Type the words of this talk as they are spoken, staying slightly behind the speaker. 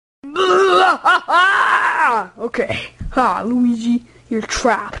Okay. Luigi, you're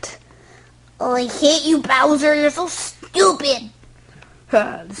trapped. Oh, I hate you, Bowser. You're so stupid.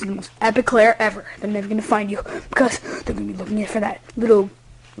 This is the most epic lair ever. They're never gonna find you because they're gonna be looking for that little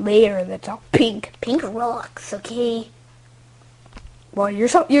lair that's all pink. Pink rocks, okay? Well, your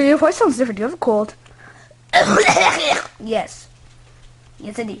voice sounds different. Do you have a cold? Yes.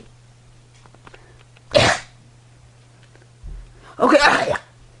 Yes, I do. Okay.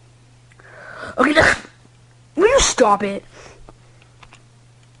 Okay. Will you stop it?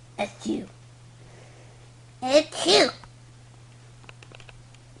 That's you. It's you.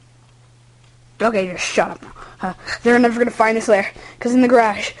 Okay, just shut up now. They're never gonna find this lair because in the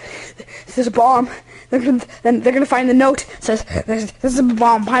garage there's a bomb. Then they're gonna find the note. It says there's a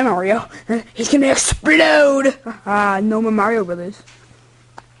bomb by Mario. And he's gonna explode. No more Mario Brothers.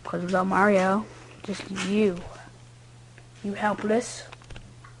 Because without Mario, just you helpless,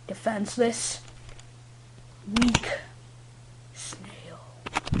 defenseless, weak snail.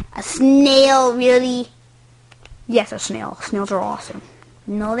 A snail, really? Yes, a snail. Snails are awesome.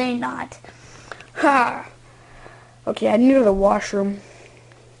 No, they're not. Ha! Okay, I need to go to the washroom.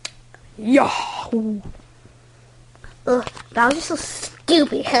 Yahoo! Ugh, that was just so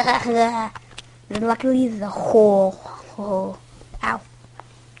stupid. Luckily, there's a hole. Oh, ow.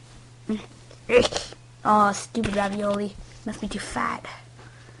 Oh, stupid ravioli. Must be too fat.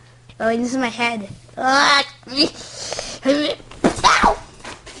 Oh, wait, this is my head. Ow!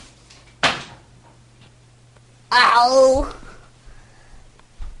 Ow!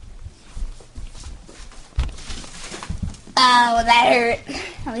 Oh, that hurt.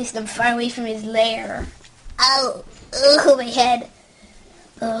 At least I'm far away from his lair. Oh, oh, my head.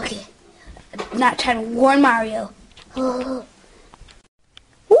 Okay. Not trying to warn Mario. Oh.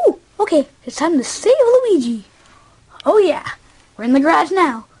 Ooh, okay, it's time to save Luigi. Oh yeah, we're in the garage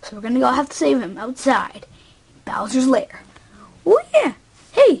now, so we're gonna go have to save him outside. Bowser's lair. Oh yeah.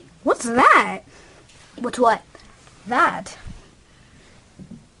 Hey, what's that? What's what? That.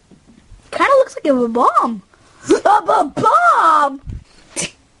 Kinda looks like a bomb. A bomb!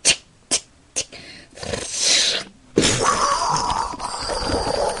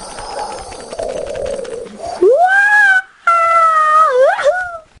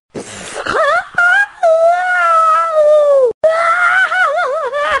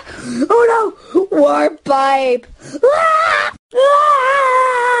 Oh no! Warp pipe!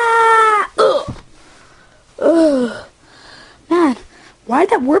 Man, why did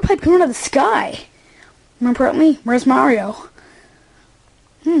that warp pipe come out of the sky? More importantly, where's Mario?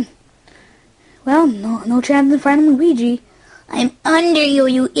 Well, no chance of finding Luigi. I'm under you,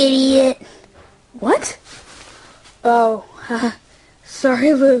 you idiot. What? Oh,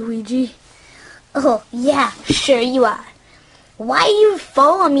 sorry, Luigi. Oh, yeah, sure you are. Why do you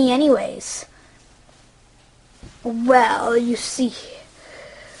follow me anyways? Well, you see,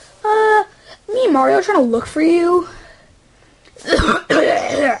 me and Mario are trying to look for you.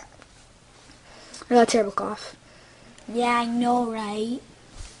 I got a terrible cough. Yeah, I know, right?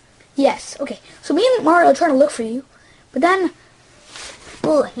 Yes, okay. So me and Mario are trying to look for you, but then...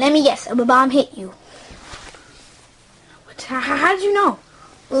 Oh, let me guess, a bomb hit you. How did you know?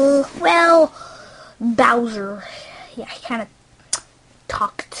 Well, Bowser. Yeah, he kind of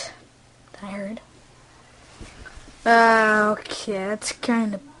talked, I heard. Okay, that's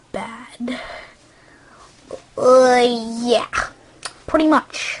kind of bad. Yeah, pretty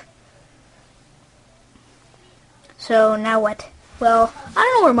much. So, now what? Well, I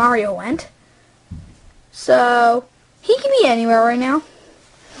don't know where Mario went. So, he can be anywhere right now.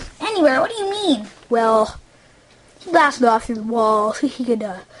 Anywhere? What do you mean? Well, he blasted off through the wall, so he could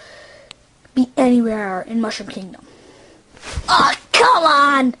be anywhere in Mushroom Kingdom. Oh, come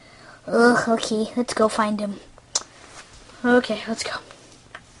on! Ugh, okay, let's go find him. Okay, let's go.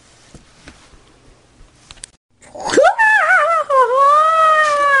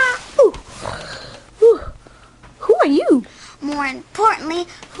 Who are you? More importantly,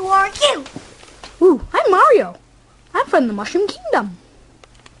 who are you? Ooh, I'm Mario. I'm from the Mushroom Kingdom.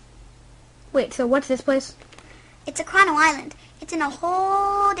 Wait, so what's this place? It's a Chrono Island. It's in a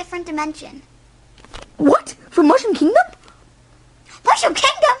whole different dimension. What? From Mushroom Kingdom? Mushroom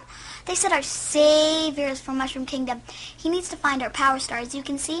Kingdom? They said our savior is from Mushroom Kingdom. He needs to find our power star. As you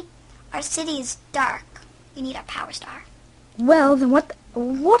can see, our city is dark. We need our power star. Well, then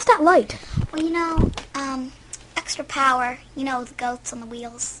what's that light? Well, you know, extra power. You know, the goats on the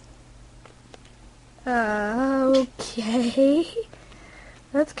wheels. Okay.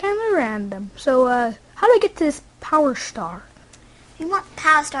 That's kind of random. So, how do I get to this power star? If you want the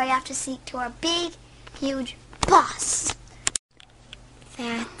power star, you have to seek to our big, huge boss.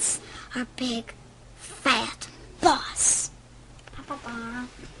 That's our big, fat boss.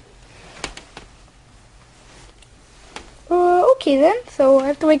 Okay then, so I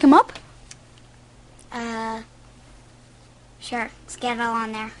have to wake him up? Sure. Let's get it all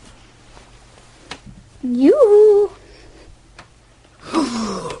on there. You.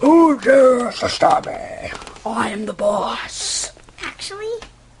 Who dares to stop me? I am the boss. Actually,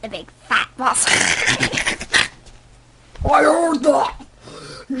 the big, fat boss. I heard that.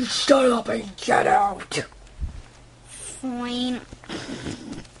 Shut up and get out. Fine.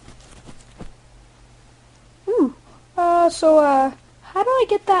 Ooh. How do I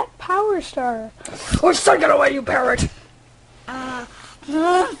get that power star? Oh, take it away, you parrot.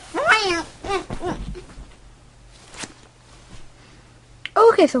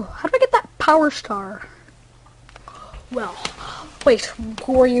 Okay, so how do I get that power star? Well, wait,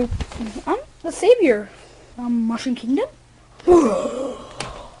 who are you? I'm the savior. Mushroom Kingdom?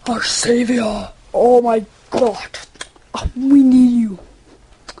 Our savior. Oh my god. We need you.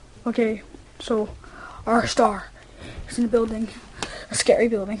 Okay, so our star is in a building. A scary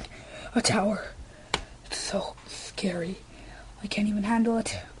building. A tower. It's so scary. I can't even handle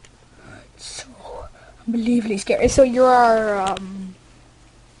it. It's so unbelievably scary. So you're our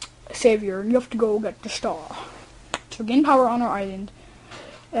savior, and you have to go get the star to regain power on our island.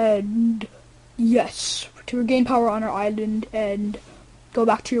 And yes, to regain power on our island and go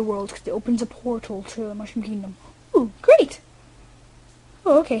back to your world, because it opens a portal to the Mushroom Kingdom. Ooh, great!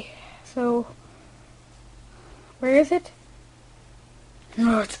 Oh, okay. So, where is it?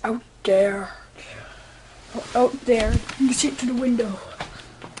 No, it's out there. Oh, out there. You can see it through the window.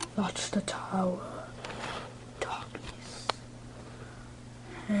 That's the tower. Darkness.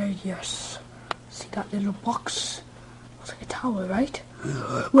 Yes. See that little box? Looks like a tower, right?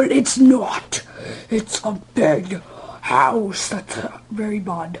 Well, it's not. It's a big house that's very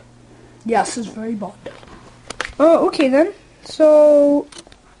bad. Yes, it's very bad. Oh, okay then. So,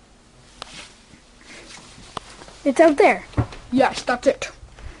 it's out there. Yes, that's it.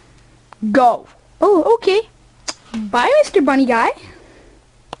 Go. Oh, okay. Bye, Mr. Bunny Guy.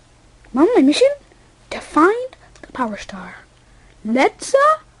 On my mission to find the power star. Let's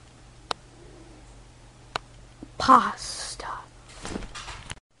pasta.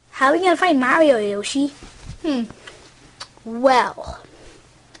 How are we gonna find Mario, Yoshi? Well.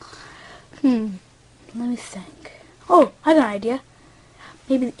 Let me think. Oh, I got an idea.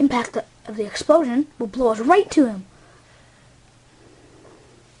 Maybe the impact of the explosion will blow us right to him.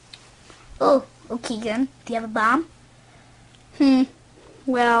 Oh, okay then. Do you have a bomb?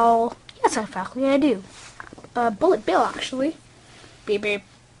 Well, yes, actually I do. Bullet Bill, actually. Beep beep.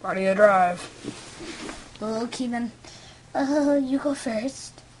 Ready to drive. Okay then. You go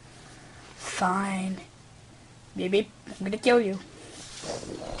first. Fine. Beep beep. I'm gonna kill you.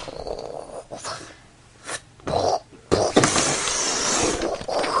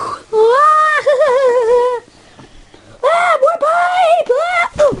 More pipe!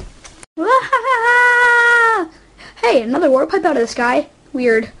 Hey, another warp pipe out of the sky.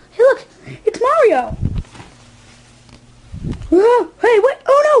 Weird. Hey, look, it's Mario. Hey, what?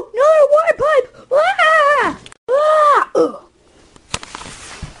 Oh no, another water pipe!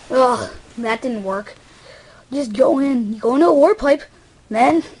 Ugh, that didn't work. Just go in. You go into a warp pipe,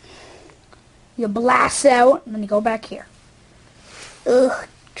 then you blast out, and then you go back here. Ugh,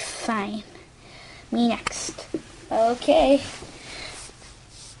 fine. Me next. Okay.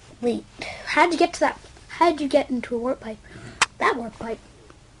 Wait, how'd you get to that? How'd you get into a warp pipe? That warp pipe.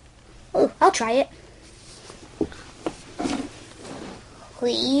 Oh, I'll try it.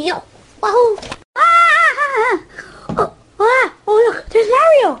 Whee-yo. Wahoo! Ah! Oh look, there's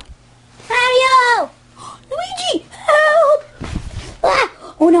Mario! Mario! Luigi, help! Ah!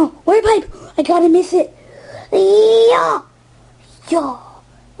 Oh no, warp pipe! I gotta miss it. Yo! Yo.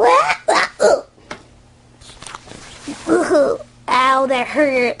 Ooh, ow, that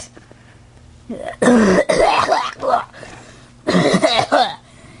hurt.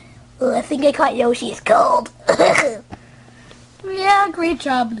 Ooh, I think I caught Yoshi's cold. Yeah, great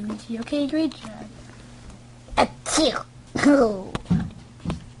job, Luigi. Okay, great job. Achoo.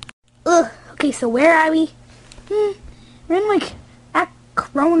 Okay, so where are we? We're in like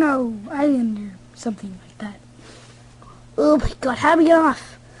Acrono Island or something like that. Oh my god, how do we get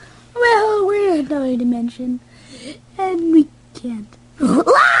off? Well, we're in another dimension, and we can't.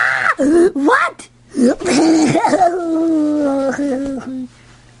 What?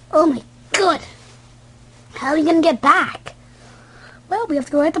 Oh my god. How are we gonna get back? Well, we have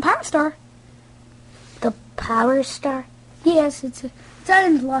to go get the power star. The power star? Yes, it's out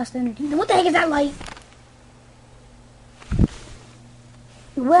in the Lost Energy. What the heck is that light?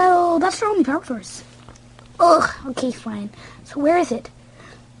 Well, that's our only power source. Ugh, okay, fine. So where is it?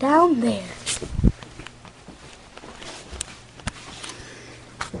 Down there.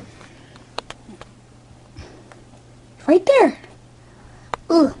 Right there.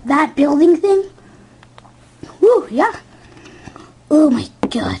 Ugh, that building thing? Ooh, yeah. Oh my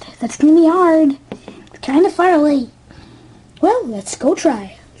god, that's gonna be hard. It's kind of far away. Well, let's go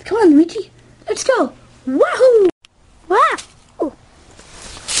try. Come on, Luigi. Let's go. Wahoo! Wow! Ooh.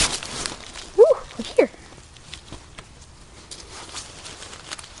 Ooh, look here.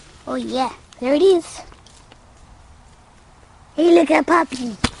 Oh yeah, there it is. Hey, look at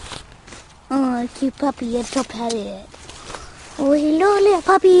puppy. Oh, cute puppy. Let's go pet it. Oh, hello, little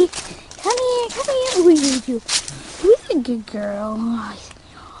puppy. Come here, come here. Who's a good girl?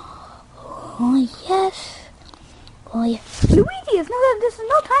 Oh, yes. Oh, yeah. Luigi, this is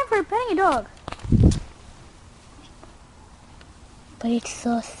no time for petting a dog. But it's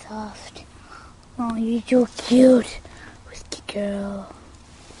so soft. Oh, you're so cute. Who's the girl?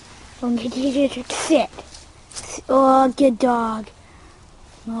 Oh, sit. Oh, good dog.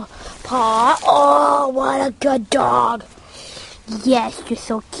 Oh, paw. Oh, what a good dog. Yes, you're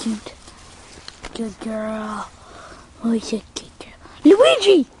so cute. Good girl. Oh, you're a good girl.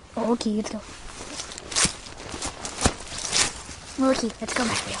 Luigi! Oh, okay, let's go. Okay, let's go,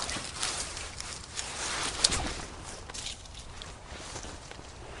 Mario.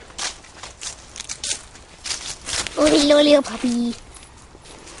 Oh, hello, little puppy.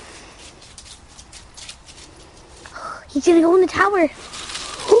 He's gonna go in the tower.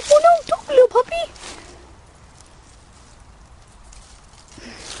 Oh no, don't, little puppy.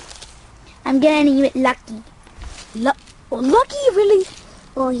 I'm gonna name it Lucky. Lucky, really?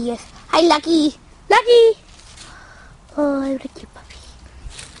 Oh, yes. Hi, Lucky. Lucky. Oh, I'm a cute puppy.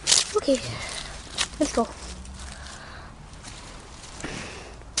 Okay, let's go.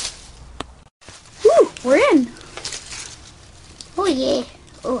 Ooh, we're in. Oh, yeah.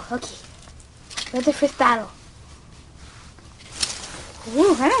 Oh, okay. Where's the first battle?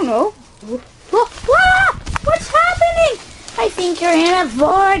 Ooh, I don't know. Whoa, whoa, what's happening? I think you're in a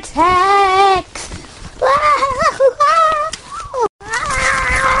vortex.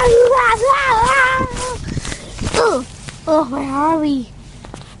 Oh, where are we?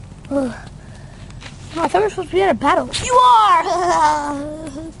 Oh, I thought we were supposed to be in a battle. You are!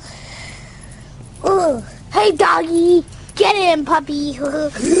 Oh, hey, doggy. Get him, puppy.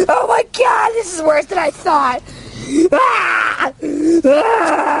 Oh my god, this is worse than I thought.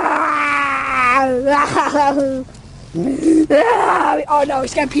 Oh no,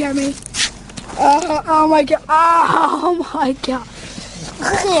 he's gonna pee on me. Oh my god. Oh my god.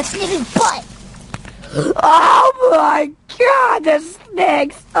 Sniff his butt. Oh my god, the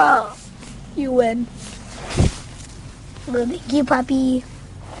snakes. Oh, you win. Well, thank you, puppy.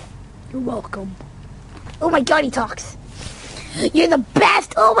 You're welcome. Oh my god, he talks. You're the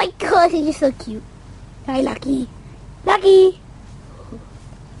best. Oh my god, you're so cute. Hi, Lucky. Lucky.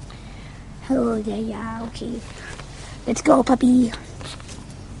 Oh, yeah, okay. Let's go, puppy.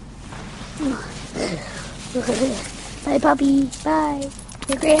 Bye, puppy. Bye.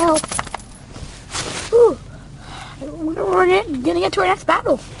 You're great help. Ooh. We're gonna get to our next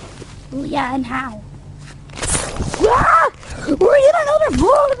battle. Ooh, yeah, and how? Ah! We're in another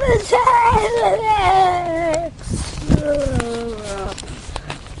vortex!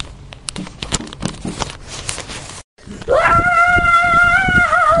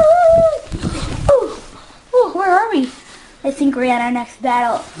 Oh, where are we? I think we're at our next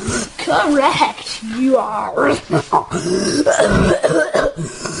battle. Correct, you are.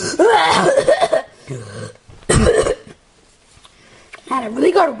 Man, I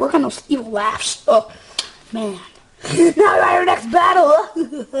really gotta work on those evil laughs. Oh, man. Now we're at our next battle.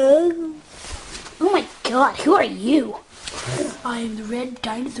 Oh my god, who are you? I am the red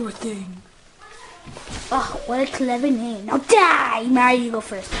dinosaur thing. Oh, what a clever name. Now die! Mario, you go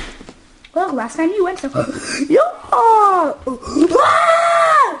first. Well, last time you went, so... Yeah! Ah!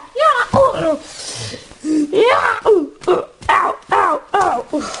 Yeah! Oh! Yeah! Ow! Ow! Ow!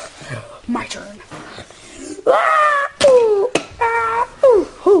 My turn. Ah!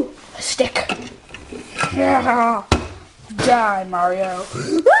 A stick. Yeah! Die, Mario. Ow!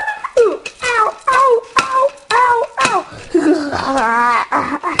 Ow! Ow! Ow! Ow! Ow!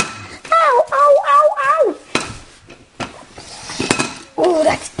 Ow! Ow! Ow! Oh,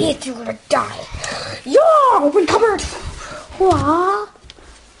 that's it. You're gonna die. Yeah! Open cupboard. What?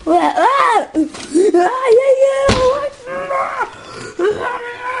 Let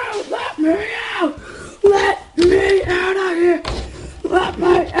me out! Let me out of here! Let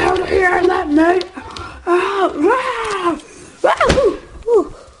me out of here! Let me out!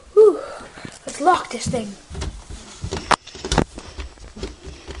 Let's lock this thing.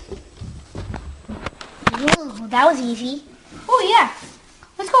 Whoa, that was easy. Oh yeah.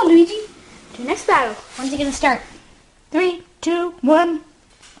 Let's go, Luigi. To the next battle. When's it gonna start? 3, 2, 1.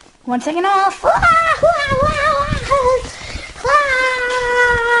 1 second off.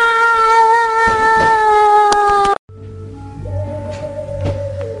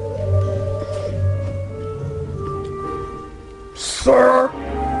 Sir?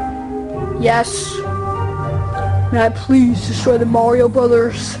 Yes? May I please destroy the Mario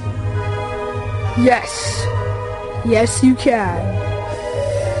Brothers? Yes. Yes, you can.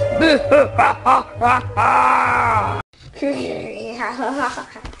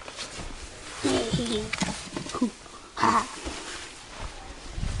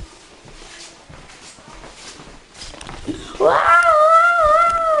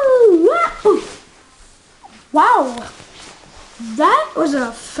 Wow. That was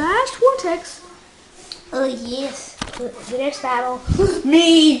a fast vortex. Oh yes. The next battle.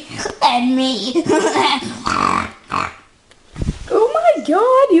 Me and me. Oh my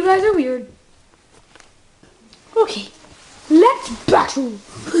god, you guys are weird. Okay, let's battle.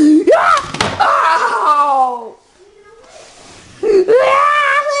 Ow!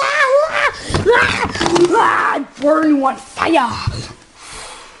 Burn you on fire.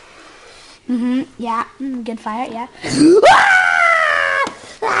 Yeah, good fire, yeah.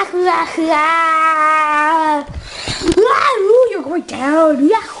 You're going down.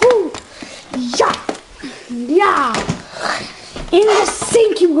 Yahoo! Yeah! Yeah! In the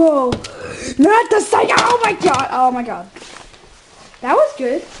sink you go! Not the sink! Oh my god! Oh my god. That was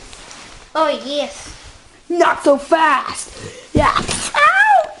good. Oh yes. Not so fast! Yeah!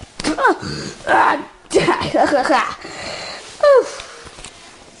 Ow!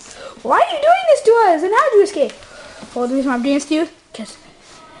 Why are you doing this to us? And how did you escape? Well, the reason why I'm doing this to you, because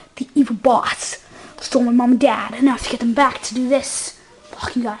the evil boss stole my mom and dad, and now I have to get them back to do this.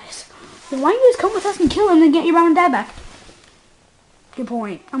 Fuck you guys. Then why don't you just come with us and kill them and get your mom and dad back? Good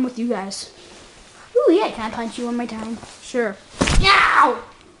point. I'm with you guys. Ooh yeah, can I punch you one more time? Sure. Ow!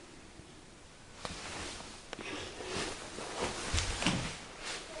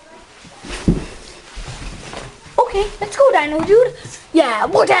 Okay, let's go, Dino Dude. Yeah,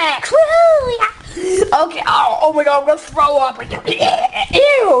 vortex! Woohoo! Yeah. Okay, oh my god, I'm gonna throw up.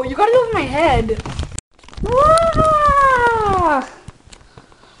 Ew, you got it over my head. Ah!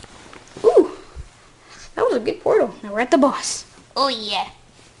 Ooh, that was a good portal. Now we're at the boss. Oh yeah.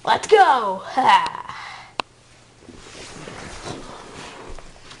 Let's go. Ha.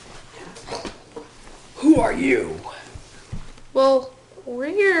 Who are you? Well, we're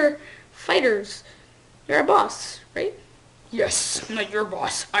your fighters. You're our boss, right? Yes, I'm not your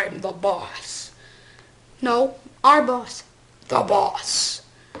boss. I'm the boss. No, our boss. The boss.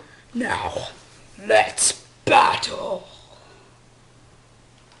 Now, let's battle.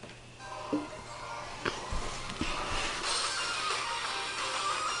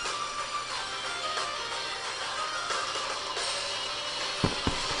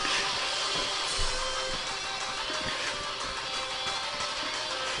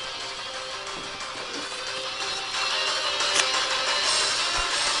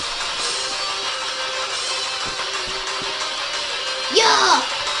 Yeah!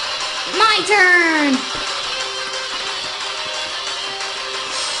 My turn!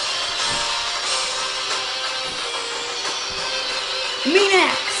 Me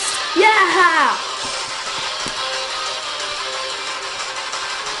next. Yeah!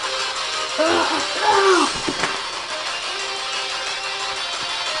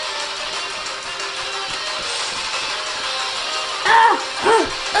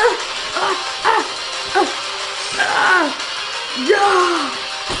 Yeah!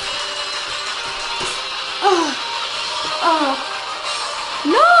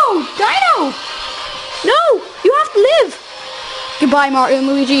 No! Dino! No! You have to live! Goodbye, Mario and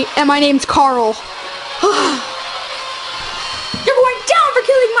Luigi, and my name's Carl. You're going down for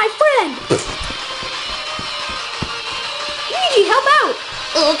killing my friend! Luigi, help out!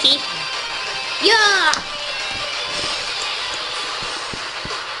 Okay. Yeah!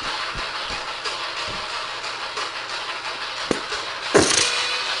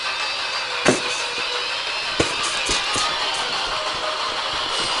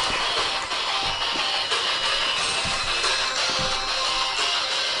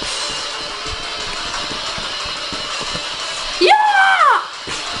 Yeah!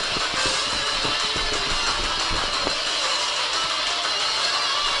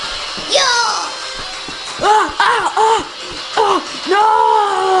 Yeah!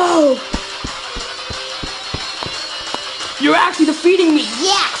 No! You're actually defeating me!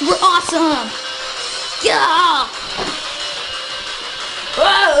 Yeah, 'cause we're awesome! Yeah.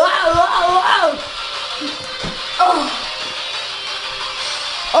 Whoa, whoa, whoa, whoa. Oh.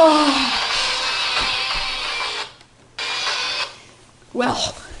 Oh.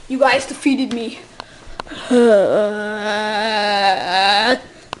 Well, you guys defeated me.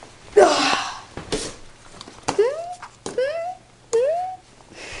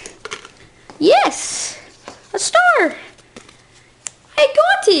 Yes! A star! I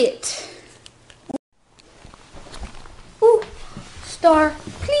got it! Ooh, star,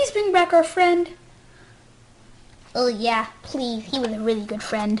 please bring back our friend. Oh yeah, please. He was a really good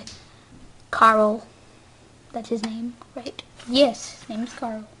friend. Carl. That's his name, right? Yes, his name is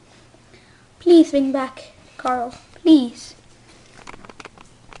Carl. Please bring back Carl. Please.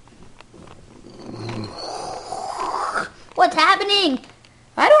 What's happening?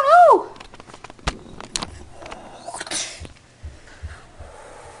 I don't know.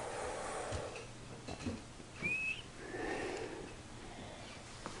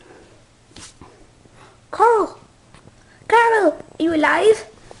 Carl! Carl! Are you alive?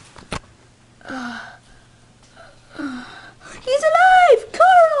 He's alive!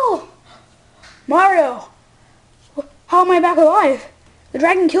 Carl! Mario! How am I back alive? The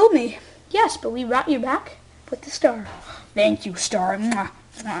dragon killed me. Yes, but we brought you back with the star. Thank you, Star.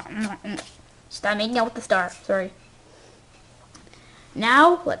 Stop making out with the star. Sorry.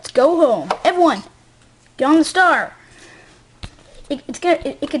 Now, let's go home. Everyone, get on the star.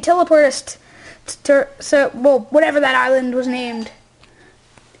 It could teleport us well, whatever that island was named.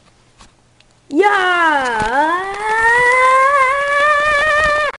 Yeah!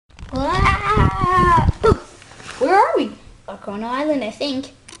 Where are we? Chrono Island, I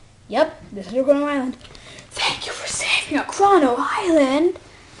think. Yep, this is Chrono Island. Thank you for saving a Chrono Island.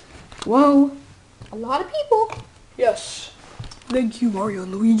 Whoa. A lot of people. Yes. Thank you, Mario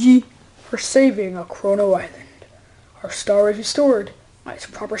and Luigi, for saving a Chrono Island. Our star is restored on its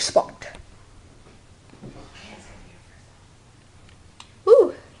proper spot.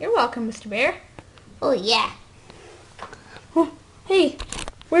 Ooh, you're welcome, Mr. Bear. Oh, yeah. Oh, hey,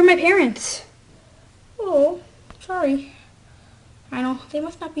 where are my parents? Oh, sorry. I know, they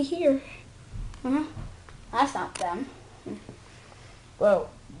must not be here. That's not them. Whoa,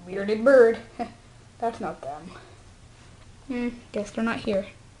 bearded bird. That's not them. Guess they're not here.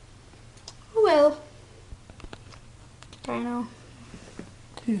 Oh well. I know.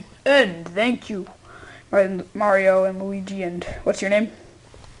 And thank you, Mario and Luigi, and what's your name?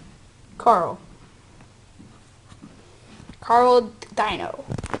 Carl. Carl Dino.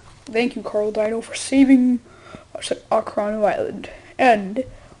 Thank you, Carl Dino, for saving our Chrono Island. And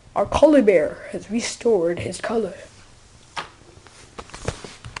our color bear has restored his color.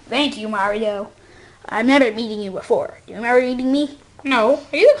 Thank you, Mario. I've never meeting you before. Do you remember meeting me? No,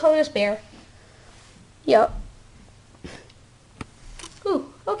 are you the colorless bear? Yep.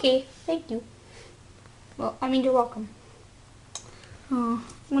 Ooh, okay. Thank you. Well, I mean, you're welcome. Oh,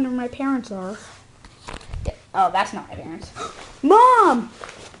 I wonder where my parents are. Oh, that's not my parents. Mom!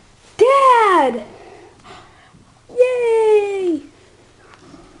 Dad! Yay!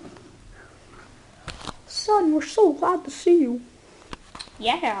 Son, we're so glad to see you.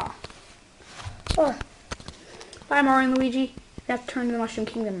 Yeah. Oh. Bye, Mario and Luigi. We have to turn to the Mushroom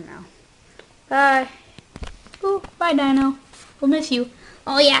Kingdom now. Bye. Ooh, bye, Dino. We'll miss you.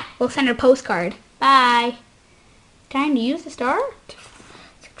 Oh, yeah. We'll send her a postcard. Bye. Time to use the star to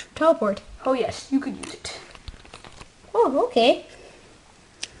teleport. Oh, yes, you could use it. Oh, okay.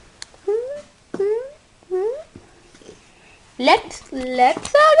 Let's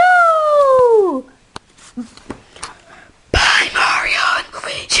go! Bye, Mario and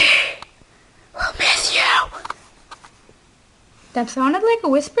Luigi. We'll miss you. That sounded like a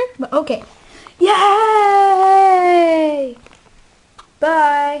whisper, but okay. Yay!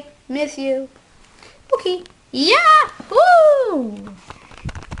 Bye. Miss you. Okay. Yeah! Woo!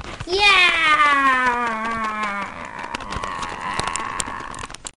 Yeah!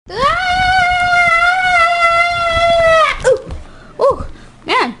 Oh,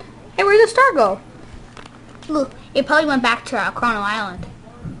 man. Hey, where'd the star go? Look, it probably went back to Chrono Island.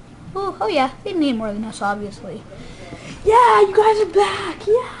 Oh yeah, they need more than us, obviously. Yeah, you guys are back.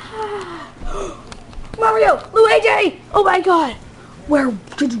 Yeah. Mario, Luigi. Oh my God. Where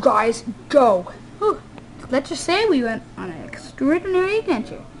did you guys go? Let's just say we went on an extraordinary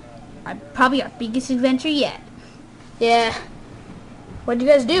adventure. Probably our biggest adventure yet. Yeah. What'd you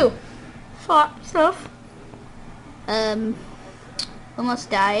guys do? Fought stuff. Almost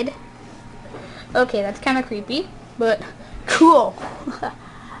died. Okay, that's kind of creepy, but cool.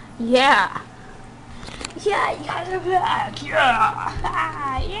 Yeah. Yeah, you guys are back. Yeah.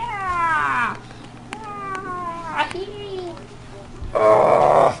 Yeah. I hear you.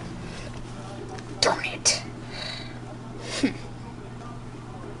 Darn it.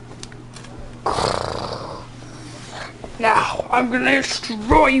 Now, I'm gonna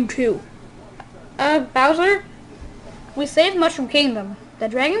destroy you two. Bowser? We saved Mushroom Kingdom. The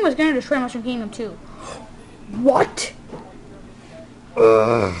dragon was gonna destroy Mushroom Kingdom too. What?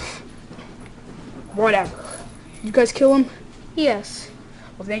 Whatever. You guys kill him? Yes.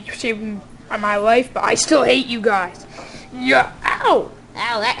 Well, thank you for saving my life, but I still hate you guys. Yeah. Ow!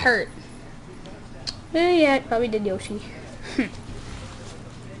 Ow, that hurt. Yeah, it probably did, Yoshi.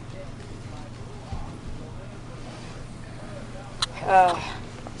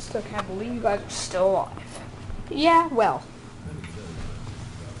 Still can't believe you guys are still alive. Yeah, well.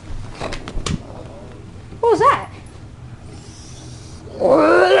 What was that?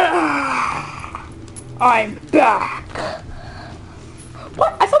 I'm back.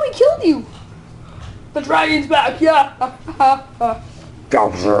 What? I thought we killed you. The dragon's back. Yeah.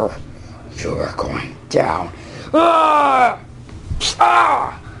 Bowser, you're going down. Ah!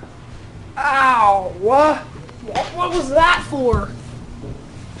 Ah! Ow! What was that for?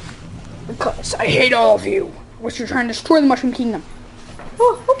 Because I hate all of you. What you're trying to destroy the Mushroom Kingdom.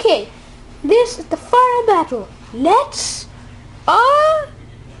 Oh, okay. This is the final battle. Let's,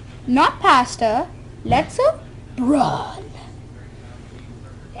 not pasta. Let's, brawl.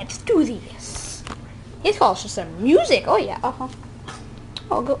 Let's do this. It's also some music. Oh yeah.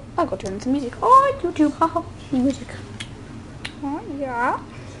 I'll go turn on some music. Oh, YouTube. Music. Oh yeah.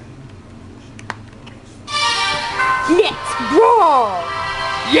 Let's brawl.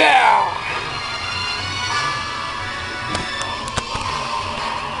 Yeah!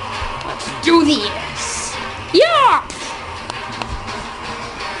 Let's do this! Yeah!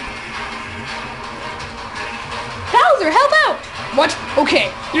 Bowser, help out! What?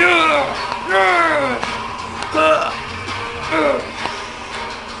 Okay. Yeah!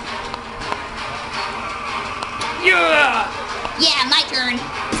 Yeah! Yeah, my turn.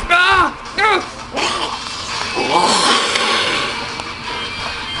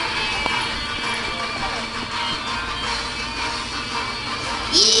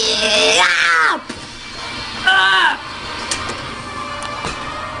 Yeah!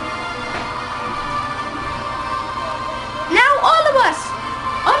 Now all of us!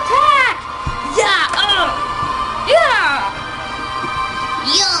 Attack! Yeah! Yeah!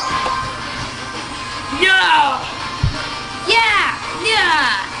 Yo! Yeah! Yeah! Yeah!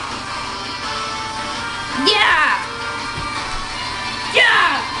 Yeah! Yeah!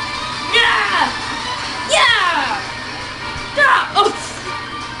 Yeah! Yeah! Yeah!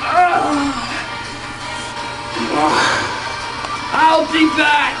 I'll be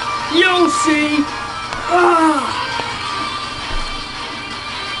back! You'll see!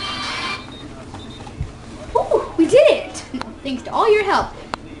 Ooh, we did it! Thanks to all your help.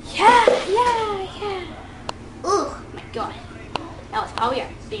 Yeah! Oh my god. That was probably our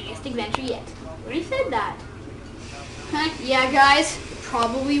biggest adventure yet. Already said that. Huh? Yeah, guys. It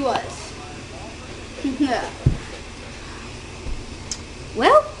probably was.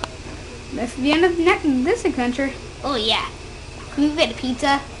 Well, that's the end of this adventure. Oh yeah. Can we get a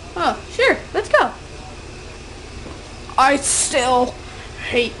pizza? Oh, sure. Let's go. I still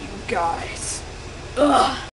hate you guys. Ugh.